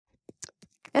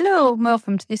Hello, and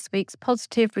welcome to this week's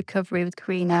Positive Recovery with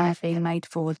Karina, being made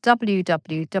for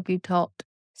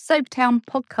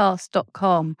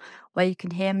www.soaptownpodcast.com, where you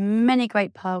can hear many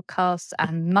great podcasts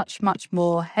and much, much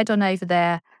more. Head on over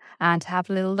there and have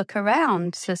a little look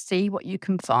around to see what you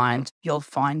can find. You'll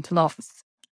find lots.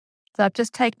 So I've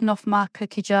just taken off my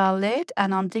cookie jar lid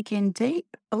and I'm digging deep.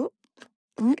 I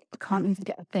can't even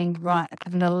get a thing right.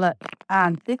 Having a look.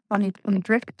 And this one is from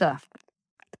Drifter.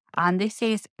 And this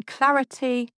is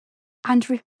clarity and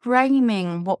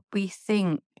reframing what we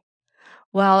think.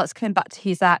 Well, let's come back to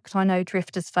his ACT. I know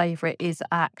Drifter's favourite is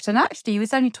ACT. And actually, he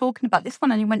was only talking about this one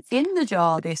and he went in the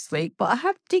jar this week, but I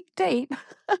have digged deep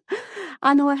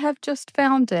and I have just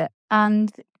found it.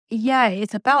 And yeah,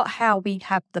 it's about how we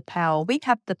have the power. We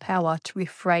have the power to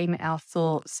reframe our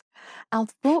thoughts. Our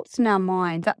thoughts in our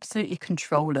mind absolutely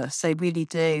control us. They really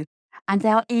do. And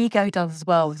our ego does as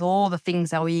well, with all the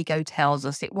things our ego tells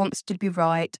us. It wants to be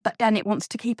right, but then it wants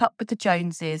to keep up with the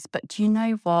Joneses. But do you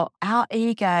know what? Our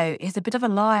ego is a bit of a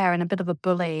liar and a bit of a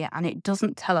bully, and it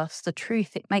doesn't tell us the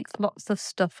truth. It makes lots of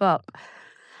stuff up.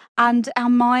 And our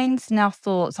minds and our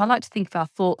thoughts, I like to think of our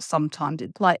thoughts sometimes.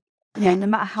 It's like, no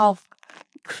matter how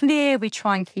clear we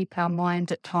try and keep our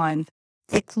mind at times,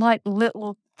 it's like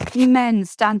little men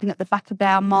standing at the back of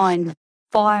our mind,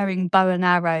 firing bow and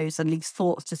arrows, and these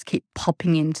thoughts just keep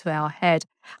popping into our head.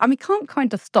 And we can't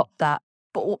kind of stop that.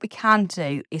 But what we can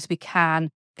do is we can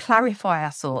clarify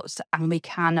our thoughts and we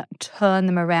can turn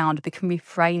them around. We can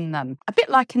reframe them. A bit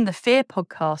like in the fear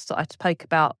podcast that I spoke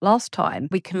about last time,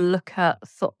 we can look at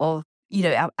sort of,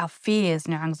 our fears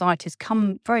and our anxieties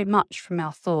come very much from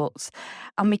our thoughts,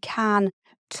 and we can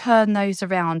turn those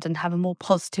around and have a more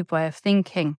positive way of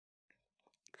thinking.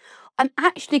 I'm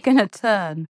actually going to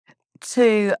turn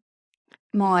to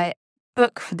my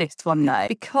book for this one though,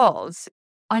 because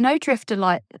I know Drifter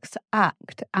likes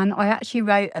ACT, and I actually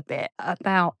wrote a bit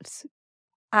about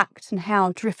ACT and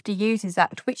how Drifter uses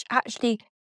ACT, which actually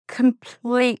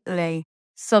completely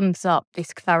sums up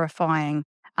this clarifying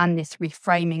and this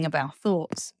reframing of our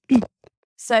thoughts.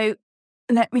 So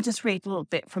let me just read a little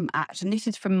bit from ACT, and this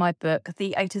is from my book,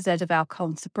 The A to Z of Alcohol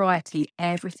and Sobriety,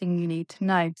 Everything You Need to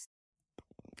Know.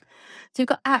 So you've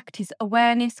got ACT is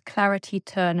awareness, clarity,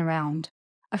 turnaround.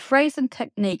 A phrase and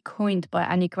technique coined by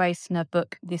Annie Grace in her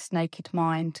book, This Naked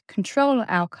Mind. Control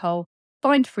alcohol,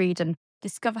 find freedom,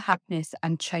 discover happiness,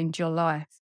 and change your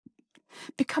life.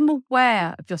 Become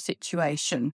aware of your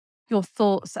situation, your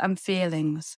thoughts and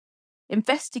feelings.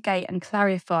 Investigate and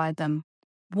clarify them.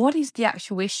 What is the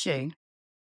actual issue?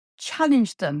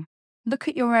 Challenge them. Look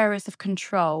at your areas of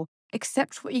control.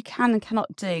 Accept what you can and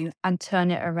cannot do and turn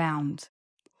it around.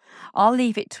 I'll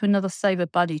leave it to another sober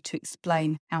buddy to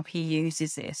explain how he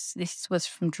uses this. This was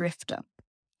from Drifter.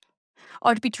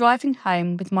 I'd be driving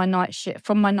home with my night shift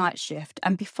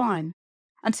and be fine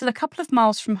until a couple of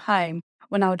miles from home,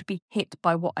 when I would be hit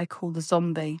by what I call the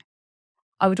zombie.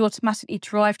 I would automatically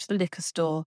drive to the liquor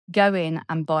store, go in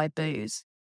and buy booze.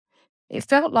 It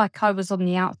felt like I was on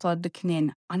the outside looking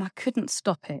in, and I couldn't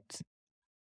stop it.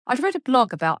 I'd read a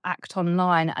blog about ACT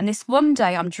online, and this one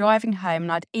day I'm driving home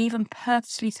and I'd even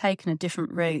purposely taken a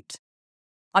different route.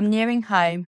 I'm nearing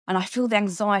home and I feel the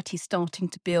anxiety starting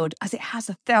to build, as it has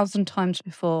 1,000 times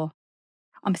before.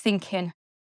 I'm thinking,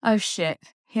 oh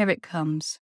shit, here it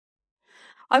comes.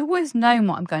 I've always known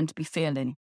what I'm going to be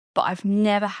feeling, but I've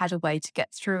never had a way to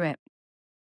get through it.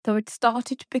 So it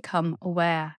started to become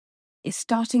aware. It's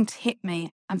starting to hit me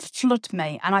and flood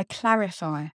me, and I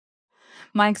clarify.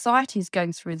 My anxiety is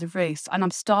going through the roof, and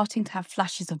I'm starting to have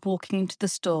flashes of walking into the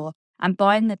store and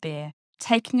buying the beer,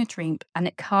 taking a drink, and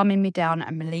it calming me down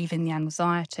and relieving the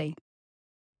anxiety.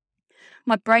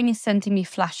 My brain is sending me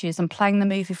flashes and playing the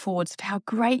movie forwards of how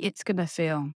great it's going to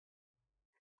feel.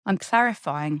 I'm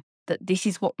clarifying that this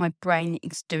is what my brain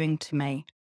is doing to me.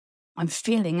 I'm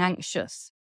feeling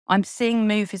anxious. I'm seeing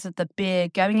movies of the beer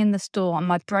going in the store and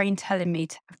my brain telling me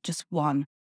to have just one,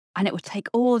 and it will take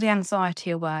all the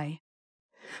anxiety away.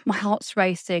 My heart's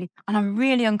racing and I'm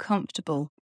really uncomfortable,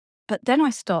 but then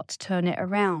I start to turn it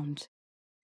around.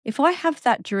 If I have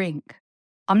that drink,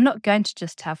 I'm not going to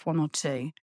just have one or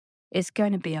two. It's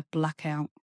going to be a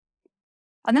blackout.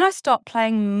 And then I start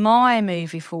playing my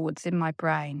movie forwards in my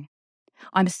brain.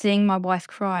 I'm seeing my wife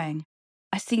crying.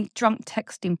 I see drunk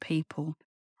texting people.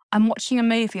 I'm watching a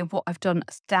movie of what I've done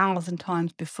 1,000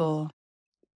 times before.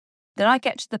 Then I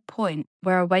get to the point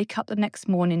where I wake up the next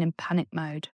morning in panic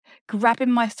mode,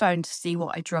 grabbing my phone to see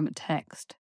what I drunk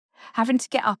text. Having to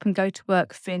get up and go to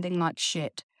work feeling like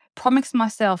shit, promised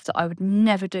myself that I would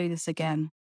never do this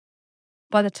again.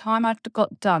 By the time I'd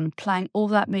got done playing all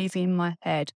that movie in my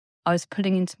head, I was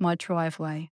pulling into my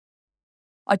driveway.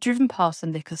 I'd driven past the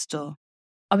liquor store.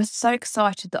 I was so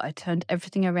excited that I turned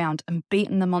everything around and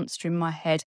beaten the monster in my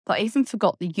head that I even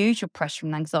forgot the usual pressure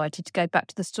and anxiety to go back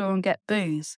to the store and get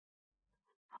booze.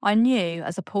 I knew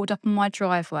as I pulled up on my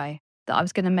driveway that I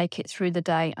was going to make it through the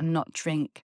day and not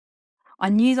drink. I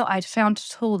knew that I'd found a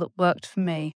tool that worked for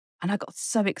me, and I got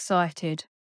so excited.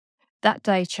 That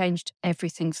day changed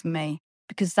everything for me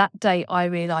because that day I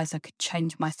realised I could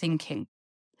change my thinking.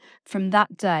 From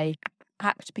that day,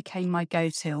 ACT became my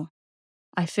go-to.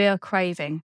 I feel a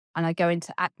craving and I go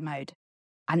into ACT mode,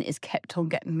 and it's kept on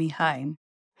getting me home.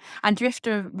 And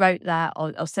Drifter wrote that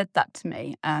or said that to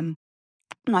me, and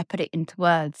I put it into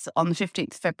words on the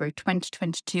 15th of February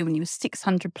 2022 when he was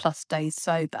 600 plus days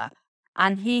sober.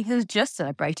 And he has just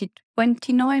celebrated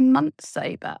 29 months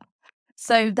sober.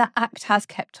 So that ACT has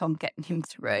kept on getting him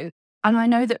through. And I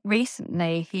know that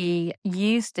recently he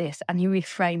used this and he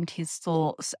reframed his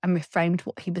thoughts and reframed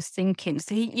what he was thinking.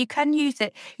 So you can use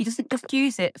it. He doesn't just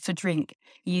use it for drink,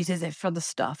 he uses it for other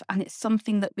stuff. And it's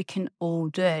something that we can all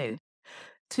do.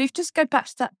 So if just go back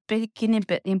to that beginning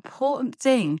bit, the important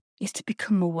thing is to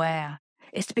become aware.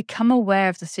 It's to become aware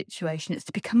of the situation. It's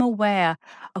to become aware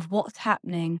of what's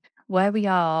happening, where we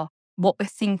are, what we're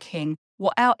thinking,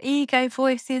 what our ego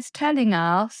voice is telling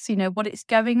us, what it's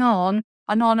going on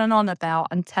and on about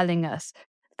and telling us.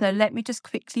 So let me just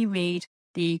quickly read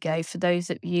the ego for those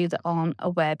of you that aren't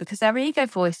aware, because our ego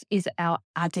voice is our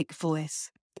addict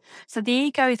voice. So the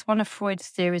ego is one of Freud's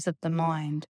theories of the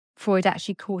mind. Freud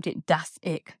actually called it Das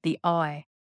Ich, the I.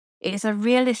 It is a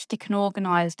realistic and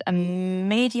organised and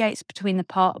mediates between the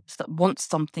parts that want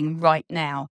something right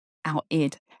now, our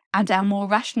id, and our more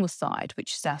rational side,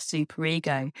 which is our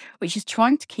superego, which is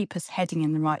trying to keep us heading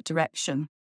in the right direction.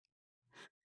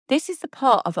 This is the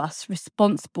part of us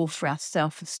responsible for our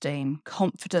self-esteem,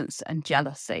 confidence and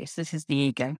jealousy. So this is the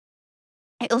ego.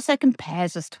 It also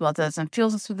compares us to others and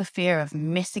fills us with the fear of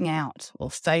missing out or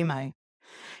FOMO.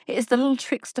 It is the little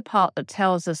trickster part that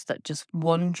tells us that just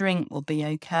one drink will be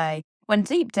okay, when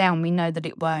deep down we know that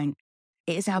it won't.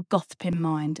 It is our gossiping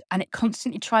mind, and it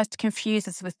constantly tries to confuse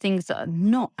us with things that are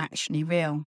not actually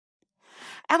real.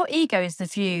 Our ego is the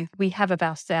view we have of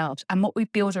ourselves and what we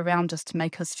build around us to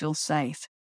make us feel safe.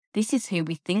 This is who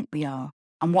we think we are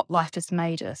and what life has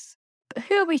made us. But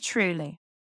who are we truly?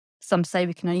 Some say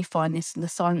we can only find this in the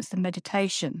silence and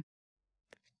meditation.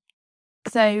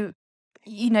 So,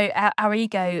 our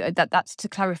ego, that's to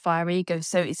clarify our ego.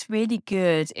 So it's really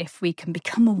good if we can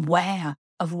become aware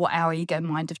of what our ego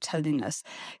mind is telling us,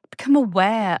 become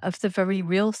aware of the very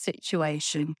real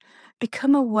situation,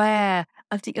 become aware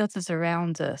of the others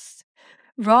around us,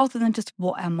 rather than just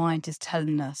what our mind is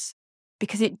telling us,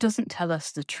 because it doesn't tell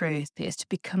us the truth. It's to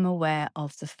become aware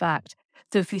of the fact.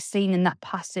 So if we've seen in that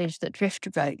passage that Drifter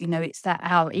wrote, it's that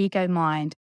our ego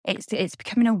mind, it's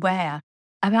becoming aware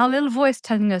of our little voice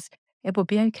telling us it will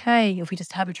be okay if we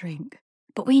just have a drink.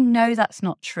 But we know that's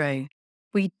not true.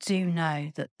 We do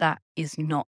know that that is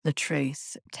not the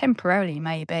truth. Temporarily,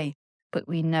 maybe, but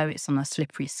we know it's on a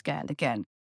slippery scale again.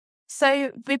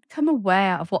 So we become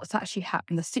aware of what's actually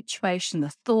happened, the situation,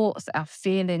 the thoughts, our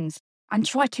feelings, and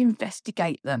try to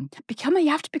investigate them. You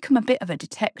have to become a bit of a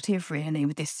detective, really,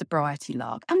 with this sobriety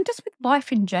lark, and just with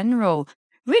life in general.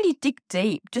 Really dig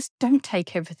deep. Just don't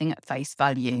take everything at face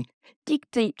value. Dig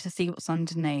deep to see what's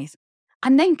underneath,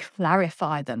 and then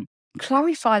clarify them.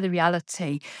 Clarify the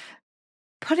reality.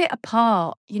 Put it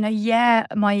apart. Yeah,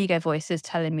 my ego voice is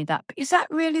telling me that, but is that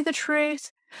really the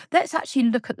truth? Let's actually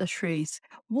look at the truth.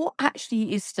 What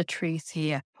actually is the truth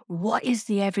here? What is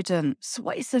the evidence?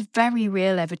 What is the very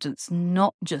real evidence,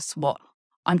 not just what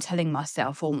I'm telling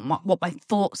myself or what my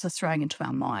thoughts are throwing into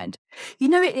our mind?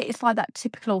 It's like that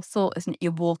typical thought, isn't it?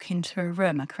 You walk into a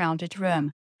room, a crowded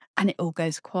room, and it all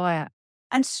goes quiet.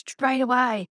 And straight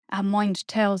away, our mind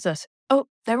tells us, oh,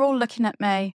 they're all looking at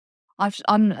me.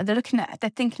 They're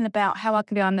thinking about how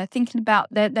ugly I am. They're thinking about,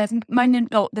 they're moaning,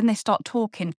 then they start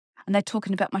talking. And they're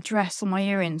talking about my dress or my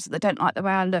earrings. They don't like the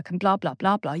way I look and blah, blah,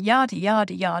 blah, blah. Yada,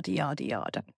 yada, yada, yada,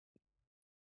 yada.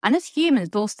 And as humans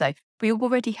also, we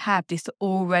already have this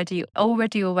always,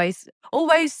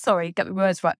 sorry, get the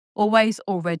words right,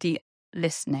 already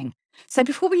listening. So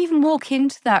before we even walk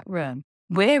into that room,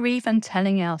 we're even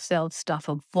telling ourselves stuff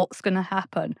of what's going to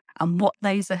happen and what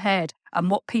lays ahead and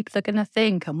what people are going to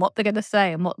think and what they're going to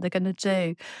say and what they're going to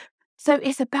do. So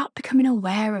it's about becoming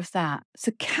aware of that.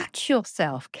 So catch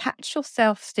yourself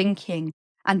thinking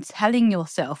and telling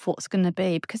yourself what's going to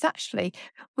be, because actually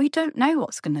we don't know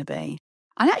what's going to be.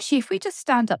 And actually, if we just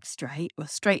stand up straight, or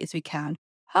straight as we can,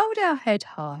 hold our head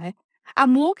high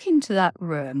and walk into that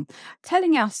room,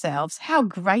 telling ourselves how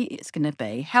great it's going to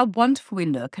be, how wonderful we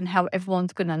look and how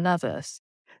everyone's going to love us,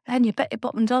 then you bet your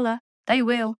bottom dollar they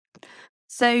will.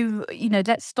 So,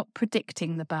 let's stop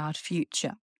predicting the bad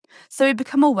future. So we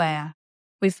become aware,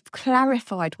 we've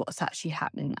clarified what's actually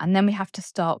happening, and then we have to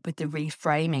start with the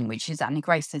reframing, which is Annie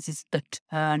Grace says is the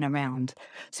turnaround.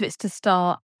 So it's to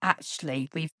start actually,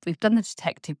 we've done the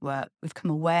detective work, we've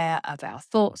become aware of our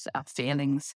thoughts, our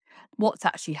feelings, what's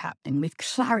actually happening. We've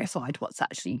clarified what's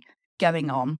actually going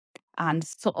on and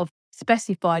sort of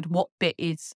specified what bit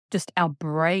is just our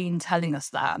brain telling us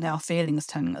that and our feelings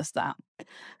telling us that.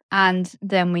 And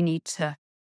then we need to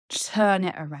turn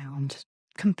it around,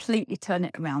 completely turn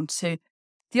it around to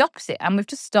the opposite. And we've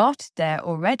just started there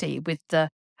already with the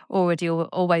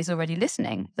always already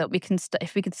listening, that we can,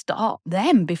 if we could start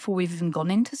then before we've even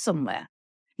gone into somewhere,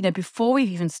 before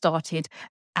we've even started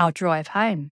our drive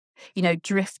home.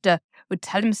 Drifter would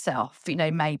tell himself,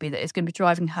 maybe that he's going to be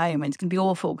driving home and it's going to be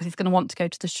awful because he's going to want to go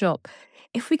to the shop.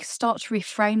 If we could start to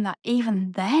reframe that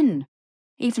even then,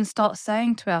 even start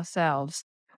saying to ourselves,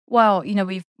 well,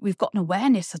 we've got an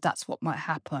awareness that that's what might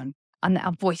happen, and that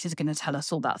our voice is going to tell us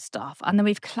all that stuff. And then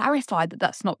we've clarified that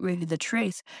that's not really the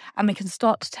truth. And we can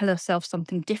start to tell ourselves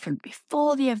something different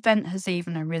before the event has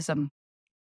even arisen.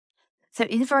 So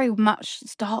it very much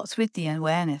starts with the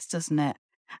awareness, doesn't it?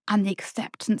 And the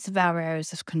acceptance of our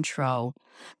areas of control.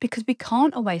 Because we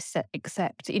can't always we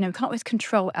can't always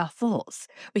control our thoughts.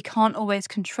 We can't always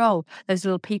control those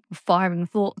little people firing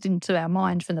thoughts into our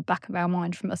mind from the back of our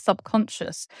mind, from a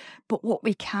subconscious. But what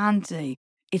we can do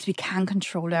is we can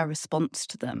control our response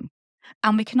to them.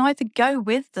 And we can either go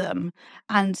with them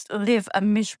and live a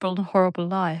miserable and horrible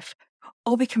life,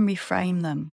 or we can reframe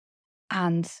them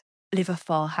and live a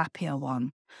far happier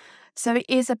one. So it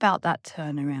is about that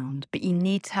turnaround, but you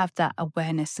need to have that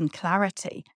awareness and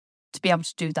clarity to be able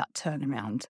to do that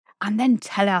turnaround and then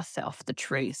tell ourselves the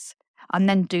truth and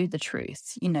then do the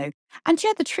truth, And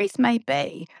the truth may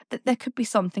be that there could be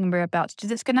something we're about to do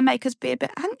that's going to make us be a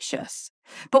bit anxious.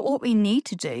 But what we need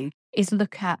to do is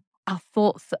look at our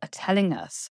thoughts that are telling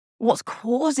us what's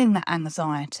causing that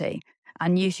anxiety.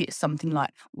 And usually it's something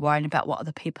like worrying about what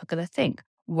other people are going to think,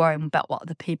 worrying about what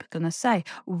other people are going to say,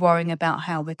 worrying about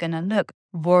how we're going to look,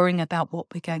 worrying about what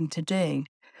we're going to do.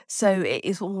 So it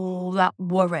is all that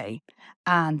worry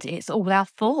and it's all our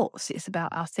thoughts. It's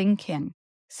about our thinking.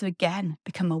 So again,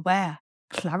 become aware,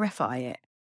 clarify it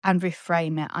and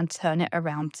reframe it and turn it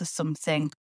around to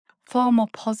something far more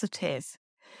positive.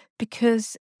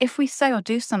 Because if we say or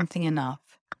do something enough,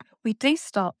 we do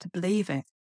start to believe it.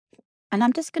 And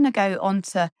I'm just going to go on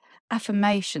to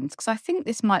affirmations because I think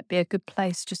this might be a good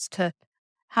place just to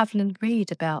have a little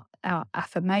read about our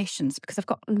affirmations, because I've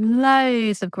got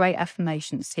loads of great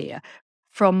affirmations here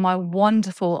from my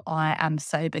wonderful I Am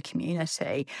Sober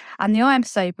community. And the I Am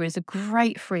Sober is a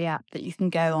great free app that you can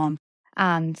go on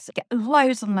and get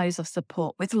loads and loads of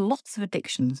support with lots of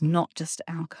addictions, not just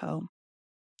alcohol.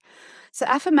 So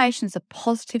affirmations are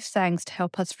positive sayings to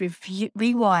help us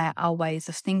rewire our ways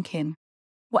of thinking.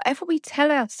 Whatever we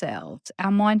tell ourselves,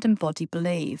 our mind and body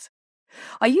believe.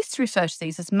 I used to refer to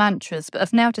these as mantras, but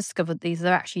I've now discovered these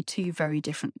are actually two very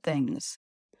different things.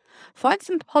 Find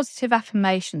some positive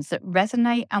affirmations that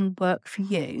resonate and work for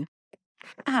you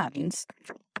and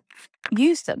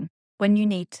use them when you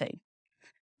need to.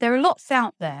 There are lots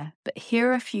out there, but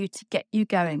here are a few to get you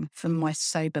going from my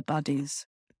sober buddies.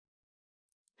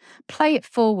 Play it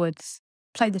forwards.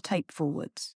 Play the tape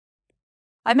forwards.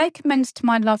 I make amends to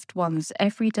my loved ones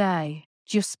every day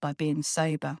just by being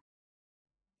sober.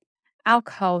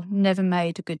 Alcohol never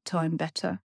made a good time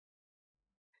better.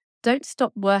 Don't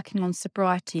stop working on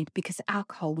sobriety because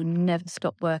alcohol will never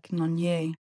stop working on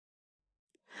you.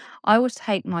 I will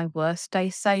take my worst day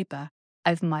sober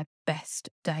over my best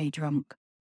day drunk.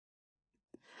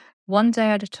 One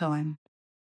day at a time.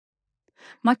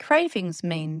 My cravings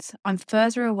means I'm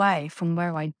further away from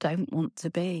where I don't want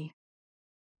to be.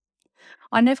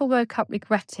 I never woke up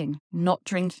regretting not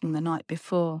drinking the night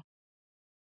before.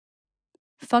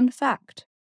 Fun fact,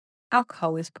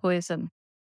 alcohol is poison.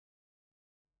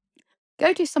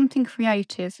 Go do something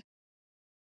creative.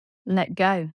 Let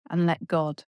go and let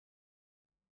God.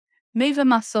 Move a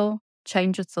muscle,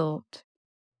 change a thought.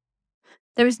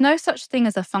 There is no such thing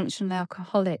as a functional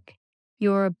alcoholic.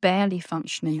 You are a barely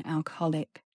functioning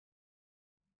alcoholic.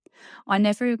 I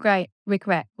never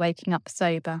regret waking up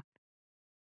sober.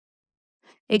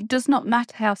 It does not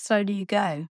matter how slowly you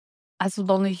go, as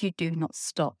long as you do not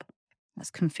stop.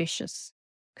 That's Confucius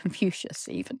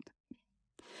even.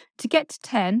 To get to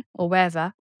 10 or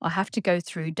wherever, I have to go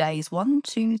through days 1,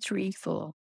 2, 3,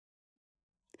 4.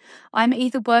 I'm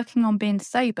either working on being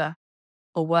sober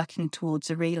or working towards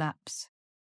a relapse.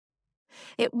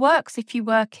 It works if you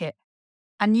work it,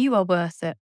 and you are worth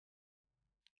it.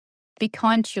 Be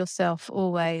kind to yourself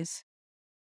always.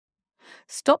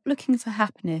 Stop looking for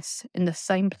happiness in the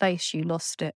same place you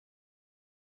lost it.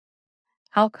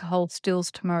 Alcohol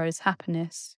steals tomorrow's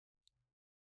happiness.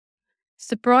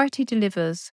 Sobriety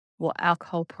delivers what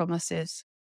alcohol promises.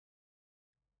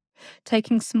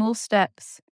 Taking small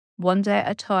steps, one day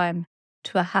at a time,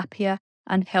 to a happier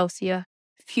and healthier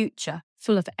future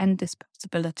full of endless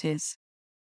possibilities.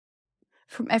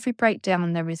 From every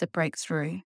breakdown, there is a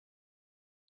breakthrough.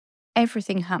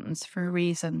 Everything happens for a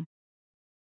reason.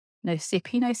 No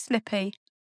sippy, no slippy.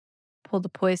 Pour the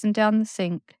poison down the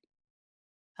sink.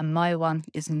 And my one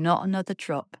is not another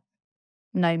drop,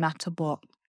 no matter what.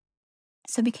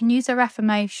 So we can use our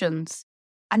affirmations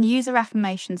and use our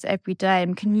affirmations every day,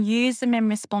 and we can use them in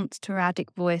response to our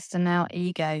addict voice and our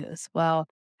ego as well.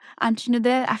 And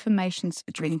they're affirmations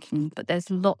for drinking, but there's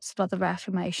lots of other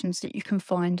affirmations that you can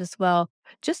find as well,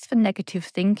 just for negative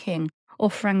thinking or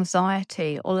for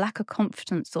anxiety or lack of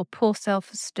confidence or poor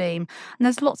self-esteem. And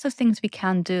there's lots of things we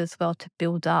can do as well to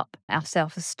build up our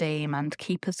self-esteem and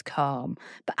keep us calm.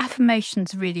 But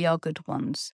affirmations really are good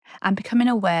ones. And becoming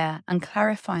aware and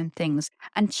clarifying things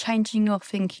and changing your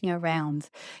thinking around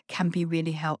can be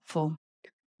really helpful.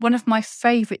 One of my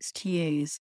favourites to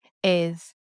use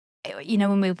is,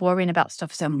 when we're worrying about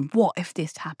stuff, saying, what if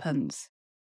this happens?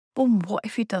 Well, what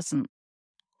if it doesn't?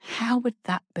 How would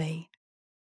that be?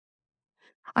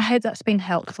 I hope that's been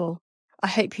helpful. I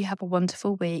hope you have a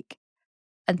wonderful week.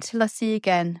 Until I see you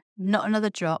again, not another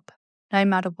drop, no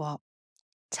matter what.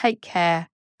 Take care,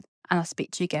 and I'll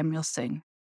speak to you again real soon.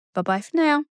 Bye-bye for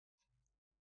now.